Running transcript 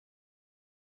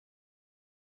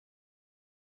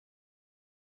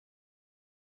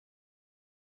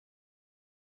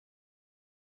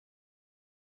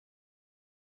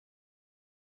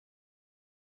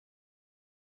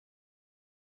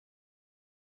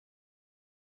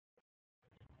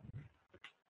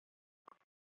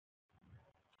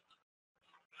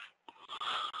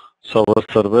So our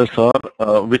servers are,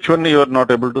 which one you are not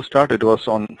able to start? It was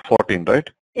on 14, right?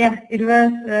 Yeah, it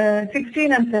was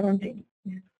 16 and 17.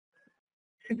 Yeah.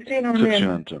 16 only. 16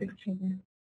 and 17. 16, yeah.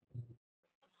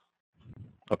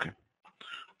 Okay.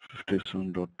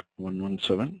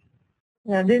 57.117.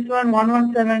 Yeah, this one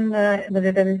 117, the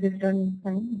database is done,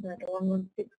 that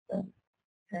 116.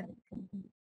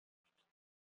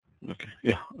 Okay.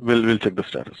 Yeah, we'll check the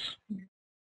status.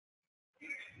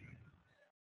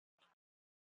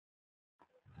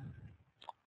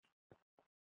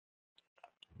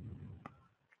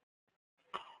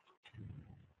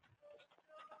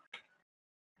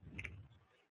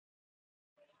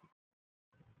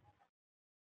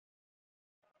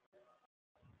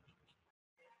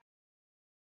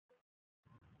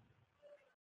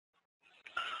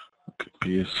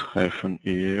 Okay.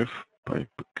 PS-EAF pipe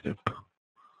grip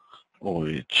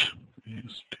OH.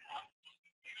 EST.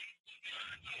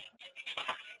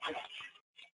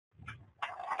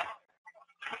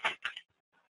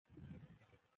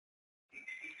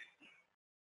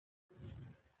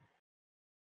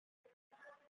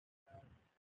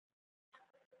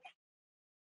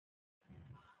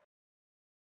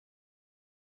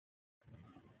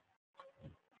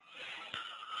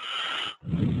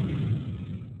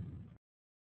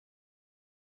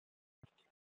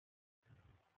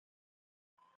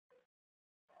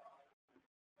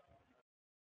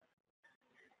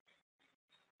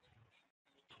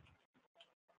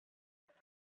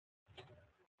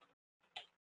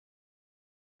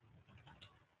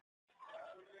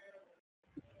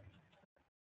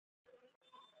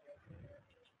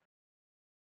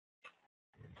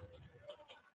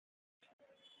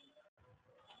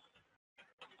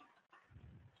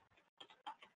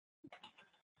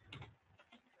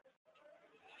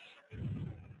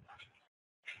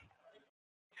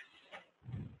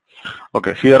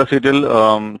 Okay,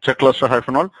 CRSETL check cluster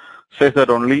 -all says that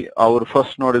only our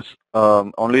first node is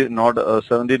only node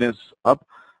 17 is up,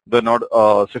 the node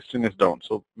 16 is down.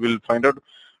 So we'll find out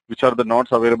which are the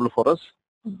nodes available for us.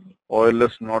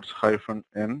 OLS nodes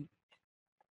 -n,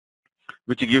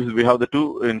 which gives we have the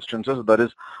two instances, that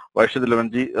is Wysheid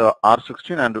 11G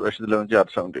R16 and Wysheid 11G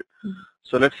R17.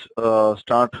 So let's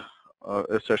start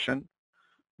a session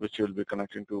which will be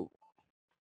connecting to.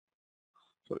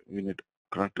 Sorry, we need to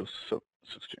connect to 16.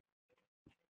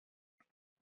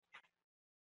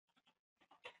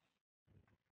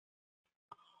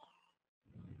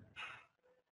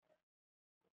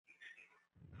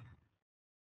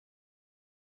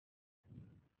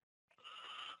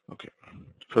 Okay.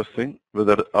 First thing,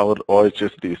 whether our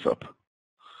OHSD is up.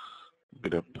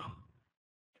 Grep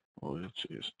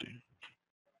OHSD.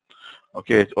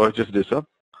 Okay, OHSD is up.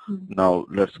 Now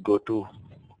let's go to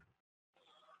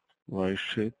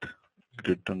Wysheid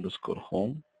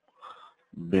grid_home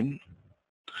bin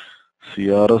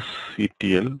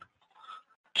CRSETL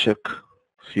check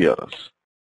CRS.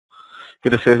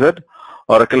 It says that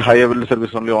Oracle high availability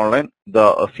service only online.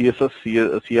 The CSS,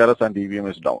 CRS and EVM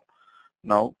is down.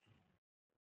 Now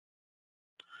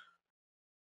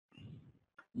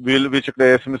we check the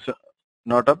ASM is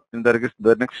not up. In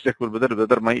the next check will be that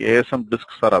whether my ASM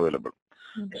disks are available.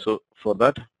 Okay. So for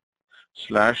that,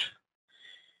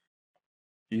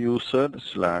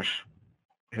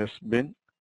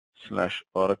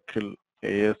 /user/sbin/Oracle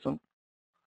ASM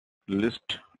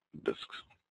list disks.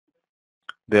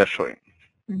 They are showing.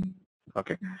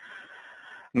 Okay.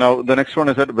 Now the next one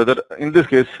is that whether in this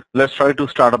case, let's try to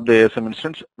start up the ASM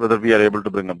instance, whether we are able to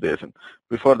bring up the ASM.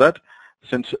 Before that,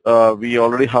 since we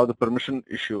already have the permission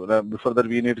issue, before that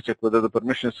we need to check whether the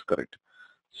permission is correct.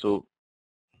 So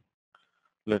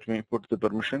let me put the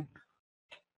permission.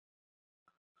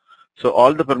 So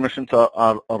all the permissions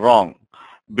are wrong,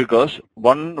 because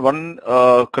one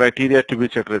criteria to be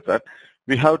checked is that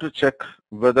we have to check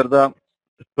whether the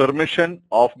permission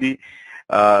of the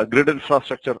grid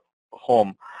infrastructure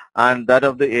home and that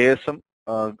of the ASM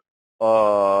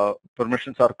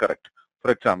permissions are correct.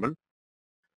 For example,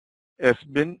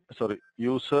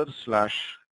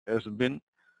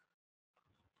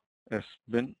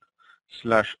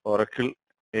 user/sbin/Oracle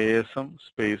ASM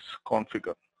space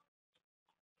configure.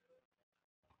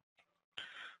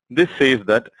 This says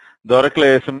that the Oracle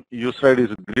ASM user ID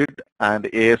is grid and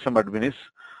ASM admin is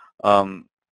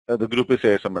the group is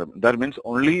ASM admin. That means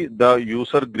only the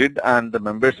user grid and the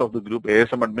members of the group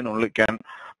ASM admin only can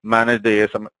manage the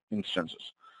ASM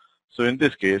instances. So in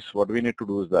this case, what we need to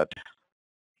do is that.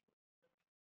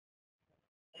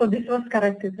 So this was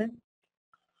correct, is it?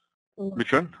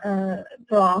 Which one?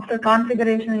 So after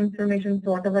configuration information,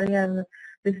 so whatever you have,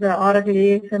 this Oracle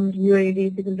ASM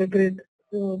UID is equal to grid.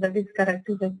 So that is correct,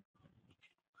 is it?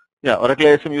 Yeah, Oracle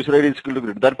ISM user ID is equal to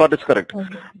grid. That part is correct.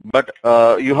 Okay. But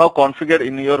you have configured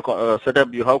in your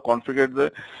setup, you have configured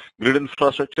the grid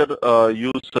infrastructure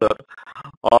user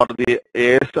or the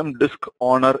ASM disk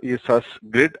owner is as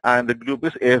grid and the group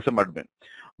is ASM admin.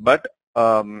 But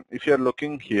if you are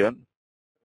looking here,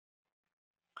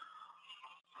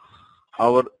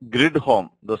 our grid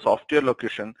home, the software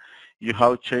location, you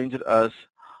have changed as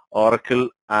Oracle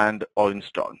and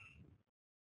install.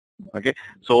 Okay,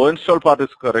 so install part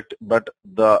is correct, but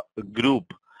the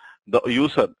group, the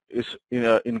user is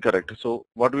incorrect. So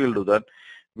what we will do that,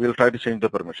 we will try to change the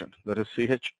permission. That is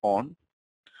ch on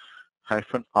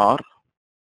 -r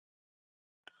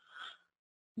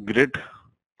grid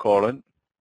colon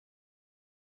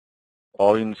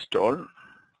or install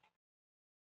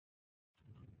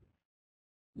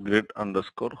grid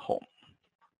underscore home.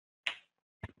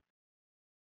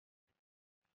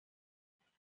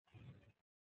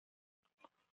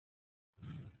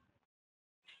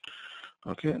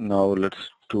 Okay, now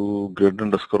let's do grid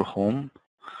underscore home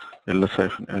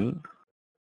ls-l.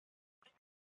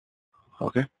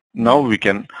 Okay, now we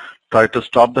can try to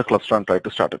stop the cluster and try to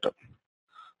start it up.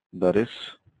 That is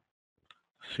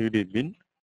cd bin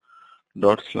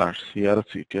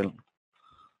 ./crsctl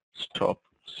stop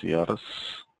crs.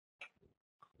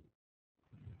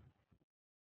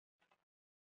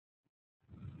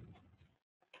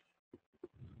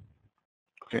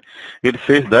 Okay, it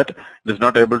says that it is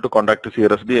not able to contact the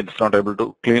CRSD. It's not able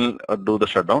to do the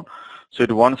shutdown. So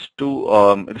it wants to.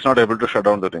 It's not able to shut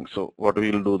down the thing. So what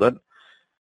we will do that.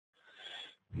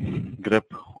 grep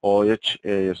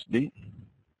ohasd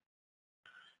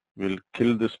will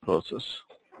kill this process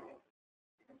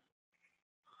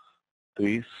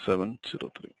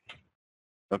 3703.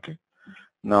 Okay.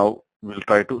 Now we'll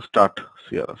try to start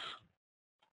CRS.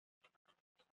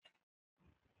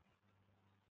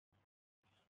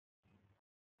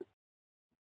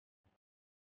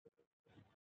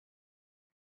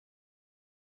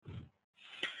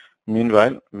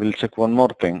 Meanwhile, we'll check one more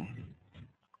thing.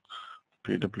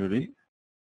 pwd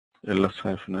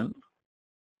ls-l.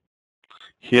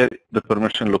 Here the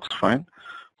permission looks fine.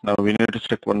 Now we need to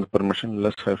check one permission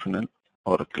ls-l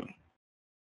Oracle.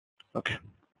 Okay.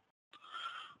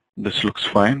 This looks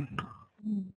fine.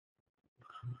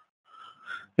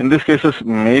 In these cases,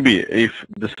 maybe if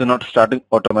this is not starting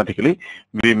automatically,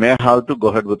 we may have to go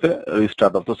ahead with a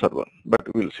restart of the server,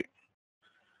 but we'll see.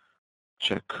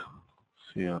 Check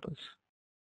CRS.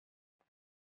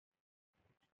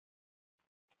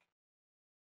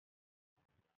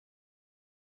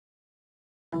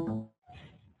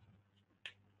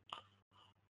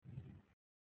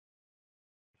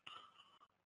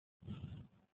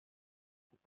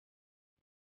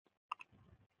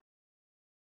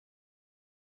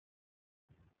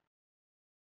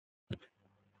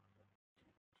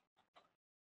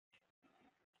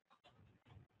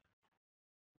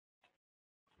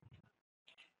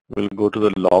 We'll go to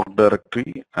the log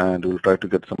directory and we'll try to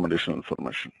get some additional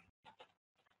information.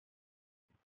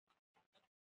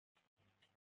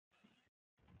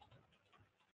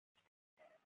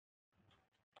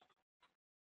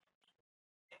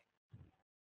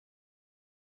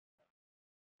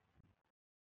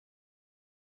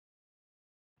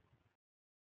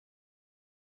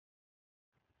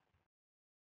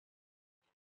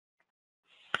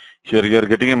 Here you are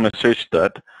getting a message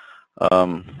that,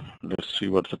 let's see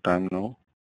what's the time now,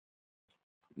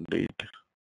 date.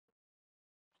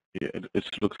 Yeah, it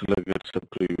looks like it's a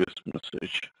previous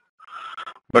message.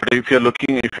 But if you're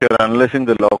analyzing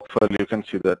the log file, you can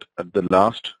see that at the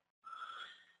last,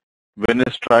 when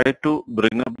it's tried to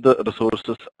bring up the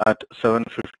resources at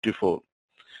 7:54,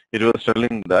 it was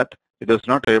telling that it is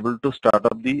not able to start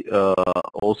up the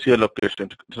OCL location.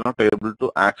 It's not able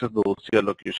to access the OCL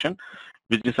location,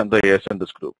 which is under ASN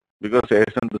disk group, because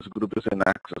ASN disk group is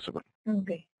inaccessible.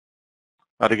 Okay.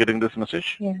 Are you getting this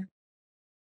message? Yeah.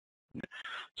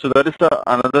 So that is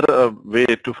another way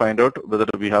to find out whether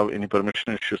we have any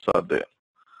permission issues are there.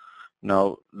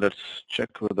 Now let's check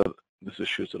whether this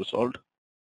issue is resolved.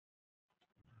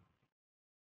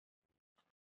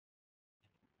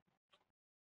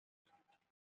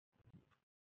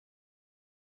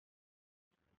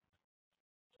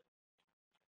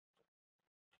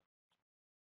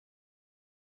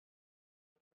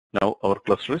 Now our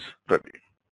cluster is ready.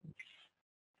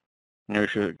 Now you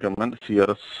should command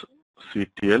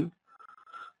crsctl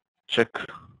check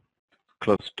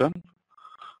cluster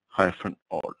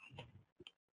 -all.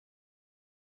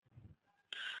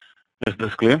 Is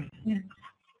this clear? Yeah.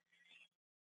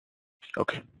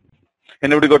 Okay.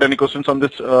 Anybody got any questions on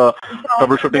this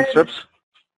troubleshooting steps?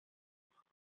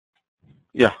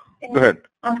 Yeah, go ahead.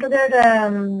 After that,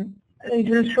 it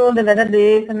will show the whether the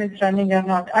ASM is running or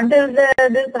not. Until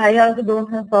this, I also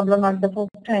don't have problem at the first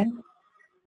time.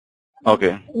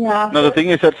 Okay. Yeah. Now the thing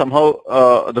is that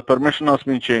somehow the permission has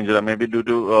been changed. Maybe due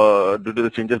to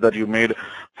the changes that you made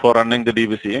for running the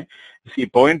DVC. See,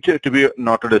 point to be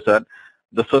noted is that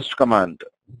the first command,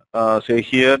 say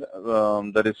here,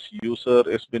 that is user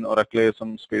SBIN Oracle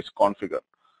ASM space configure.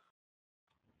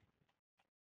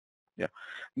 Yeah.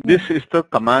 This is the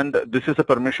command. This is the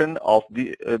permission of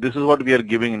the. This is what we are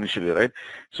giving initially, right?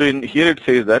 So in here it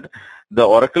says that the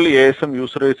Oracle ASM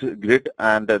user is grid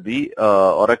and the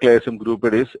Oracle ASM group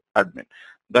is admin.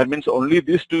 That means only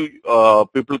these two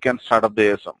people can start up the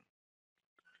ASM.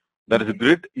 That is a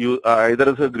grid.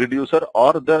 Either as a grid user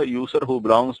or the user who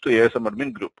belongs to ASM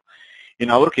admin group. In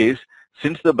our case,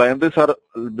 since the binaries are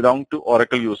belong to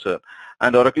Oracle user,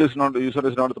 and Oracle is not user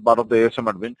is not the part of the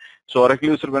ASM admin, so Oracle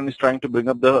user when is trying to bring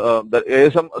up the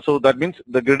ASM, so that means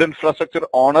the grid infrastructure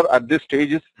owner at this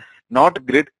stage is not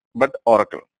grid but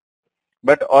Oracle.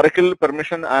 But Oracle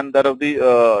permission and that of the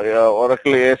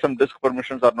Oracle ASM disk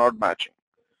permissions are not matching.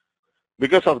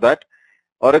 Because of that,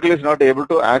 Oracle is not able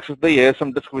to access the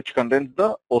ASM disk which contains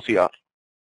the OCR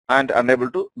and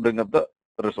unable to bring up the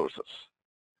resources.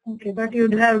 Okay, but you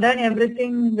have done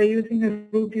everything by using a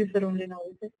root user only now,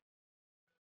 is it?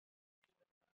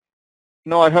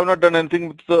 No, I have not done anything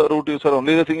with the root user.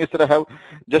 Only the thing is that I have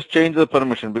just changed the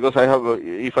permission because I have,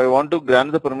 if I want to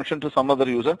grant the permission to some other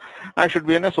user, I should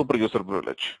be in a super user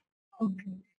privilege.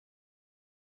 Okay.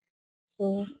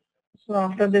 So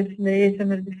after this, the ASM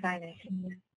will be fine. I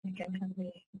can have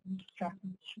the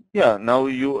transmission. Yeah. Now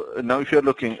if you are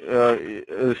looking,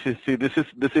 see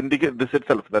this indicates this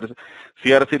itself. That is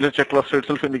CRC check cluster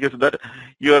itself indicates that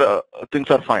your things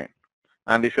are fine.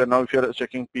 And if you are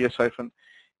checking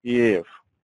PS-EAF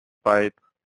pipe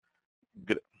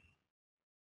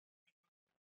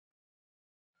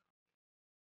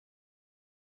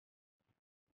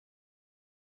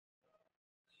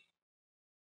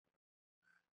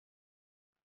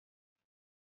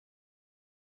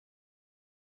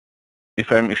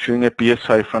if I'm issuing a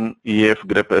PS-EAF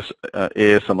grep as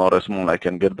ASM or SMOL, I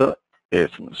can get the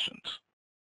ASM instance.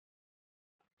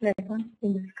 Like on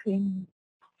in the screen.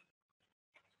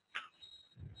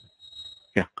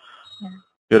 Yeah.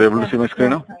 You're able to see my screen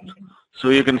now? So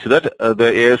you can see that the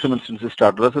ASM instance is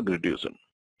started as a grid user.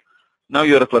 Now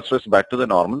your cluster is back to the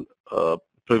normal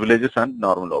privileges and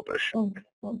normal operation.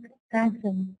 Okay. Thanks.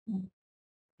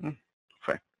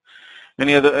 Fine.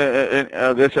 Any other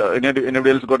anybody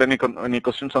else got any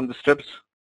questions on the steps?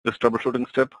 This troubleshooting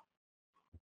step?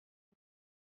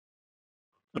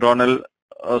 Ronald,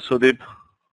 Sudeep.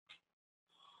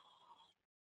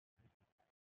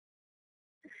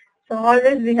 So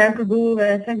always we have to do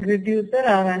as a grid user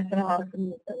or as an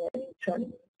Oracle user.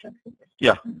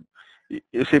 Yeah.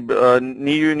 You see,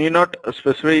 you need not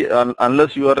specify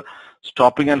unless you are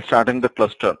stopping and starting the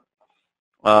cluster.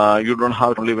 You don't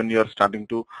have only when you are starting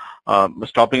to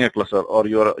stopping a cluster or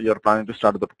you're planning to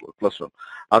start the cluster.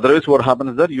 Otherwise, what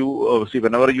happens is that you see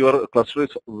whenever your cluster is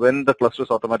when the cluster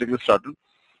is automatically started,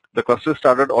 the cluster is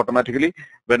started automatically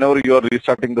whenever you are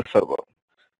restarting the server.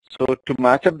 So to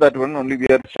match up that one, only we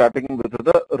are starting with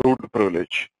the root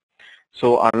privilege.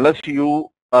 So unless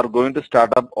you are going to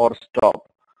start up or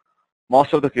stop,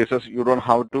 most of the cases you don't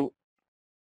have to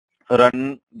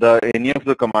run any of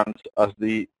the commands as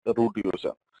the root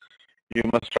user. You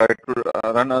must try to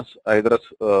run as either as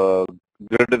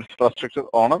grid infrastructure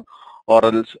owner or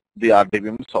else the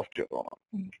RDBM software owner.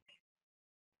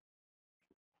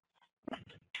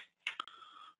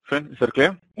 Fine, is that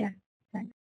clear? Yeah.